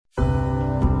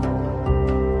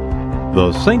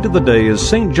The saint of the day is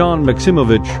St. John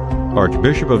Maximovich,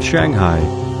 Archbishop of Shanghai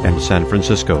and San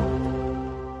Francisco.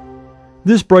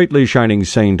 This brightly shining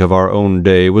saint of our own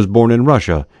day was born in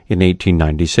Russia in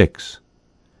 1896.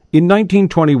 In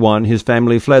 1921, his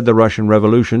family fled the Russian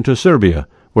Revolution to Serbia,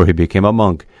 where he became a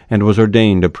monk and was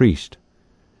ordained a priest.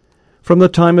 From the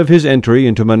time of his entry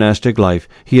into monastic life,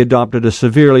 he adopted a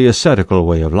severely ascetical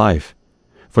way of life.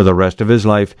 For the rest of his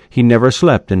life, he never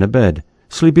slept in a bed,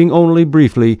 sleeping only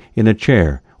briefly in a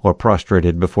chair or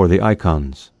prostrated before the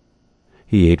icons.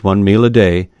 He ate one meal a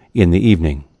day in the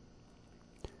evening.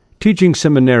 Teaching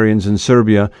seminarians in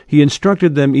Serbia, he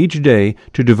instructed them each day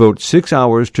to devote 6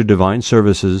 hours to divine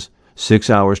services, 6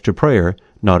 hours to prayer,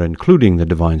 not including the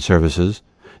divine services,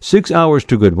 6 hours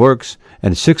to good works,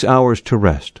 and 6 hours to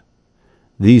rest.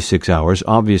 These 6 hours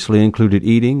obviously included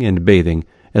eating and bathing,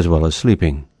 as well as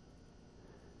sleeping.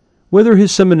 Whether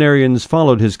his seminarians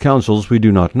followed his counsels we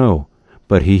do not know,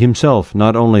 but he himself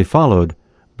not only followed,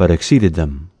 but exceeded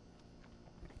them.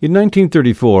 In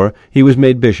 1934 he was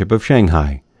made Bishop of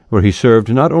Shanghai, where he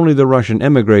served not only the Russian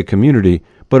émigré community,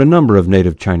 but a number of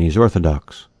native Chinese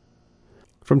Orthodox.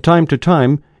 From time to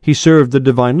time he served the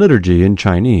Divine Liturgy in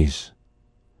Chinese.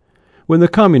 When the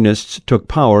Communists took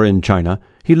power in China,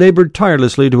 he labored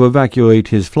tirelessly to evacuate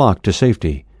his flock to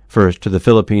safety, first to the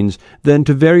Philippines, then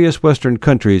to various Western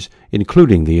countries,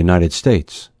 including the United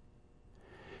States.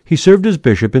 He served as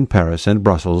bishop in Paris and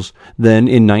Brussels, then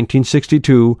in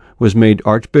 1962 was made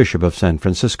Archbishop of San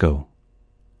Francisco.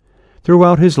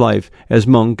 Throughout his life, as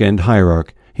monk and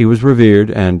hierarch, he was revered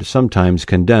and sometimes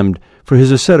condemned for his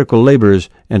ascetical labors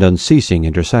and unceasing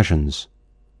intercessions.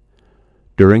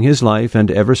 During his life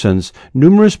and ever since,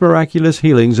 numerous miraculous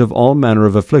healings of all manner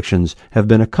of afflictions have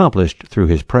been accomplished through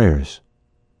his prayers.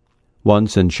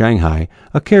 Once in Shanghai,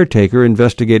 a caretaker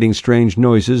investigating strange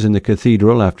noises in the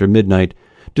cathedral after midnight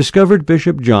discovered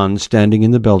Bishop John standing in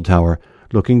the bell tower,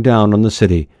 looking down on the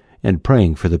city and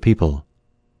praying for the people.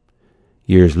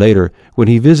 Years later, when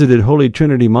he visited Holy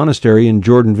Trinity Monastery in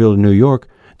Jordanville, New York,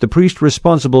 the priest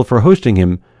responsible for hosting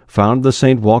him found the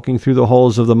saint walking through the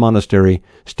halls of the monastery,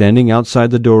 standing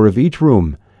outside the door of each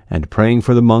room and praying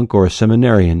for the monk or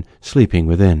seminarian sleeping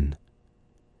within.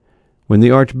 When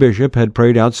the archbishop had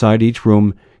prayed outside each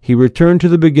room, he returned to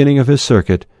the beginning of his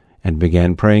circuit and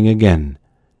began praying again,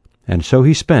 and so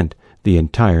he spent the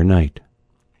entire night.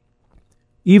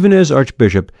 Even as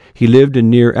archbishop, he lived in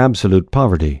near absolute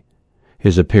poverty.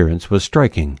 His appearance was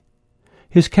striking.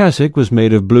 His cassock was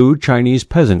made of blue Chinese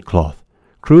peasant cloth,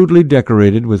 crudely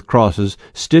decorated with crosses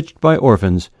stitched by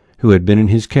orphans who had been in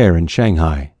his care in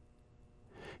Shanghai.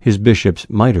 His bishop's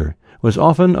mitre was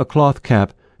often a cloth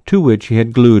cap to which he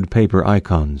had glued paper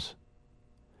icons.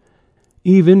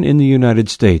 Even in the United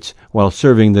States, while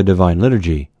serving the Divine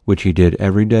Liturgy, which he did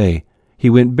every day, he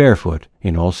went barefoot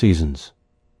in all seasons.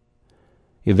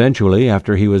 Eventually,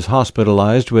 after he was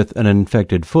hospitalized with an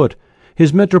infected foot,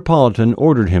 his metropolitan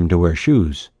ordered him to wear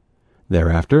shoes.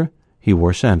 Thereafter, he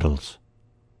wore sandals.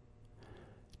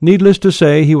 Needless to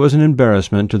say, he was an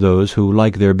embarrassment to those who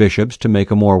like their bishops to make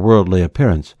a more worldly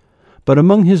appearance, but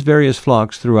among his various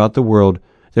flocks throughout the world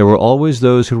there were always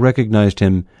those who recognized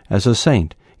him as a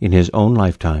saint in his own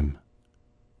lifetime.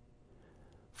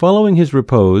 Following his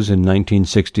repose in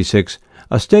 1966,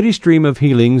 a steady stream of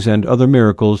healings and other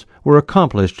miracles were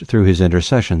accomplished through his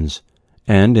intercessions,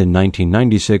 and in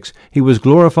 1996 he was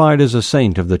glorified as a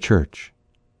saint of the Church.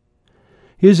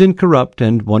 His incorrupt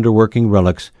and wonder-working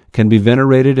relics can be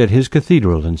venerated at his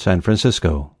cathedral in San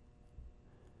Francisco.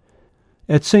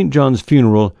 At St. John's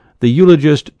funeral, the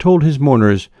eulogist told his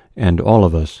mourners, and all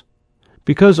of us,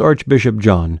 because Archbishop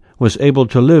John was able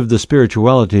to live the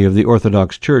spirituality of the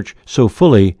Orthodox Church so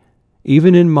fully,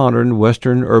 even in modern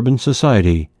Western urban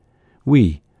society,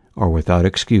 we are without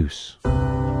excuse.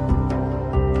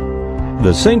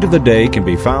 The Saint of the Day can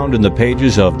be found in the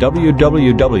pages of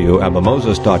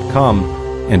www.abamoses.com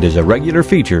and is a regular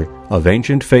feature of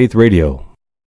Ancient Faith Radio.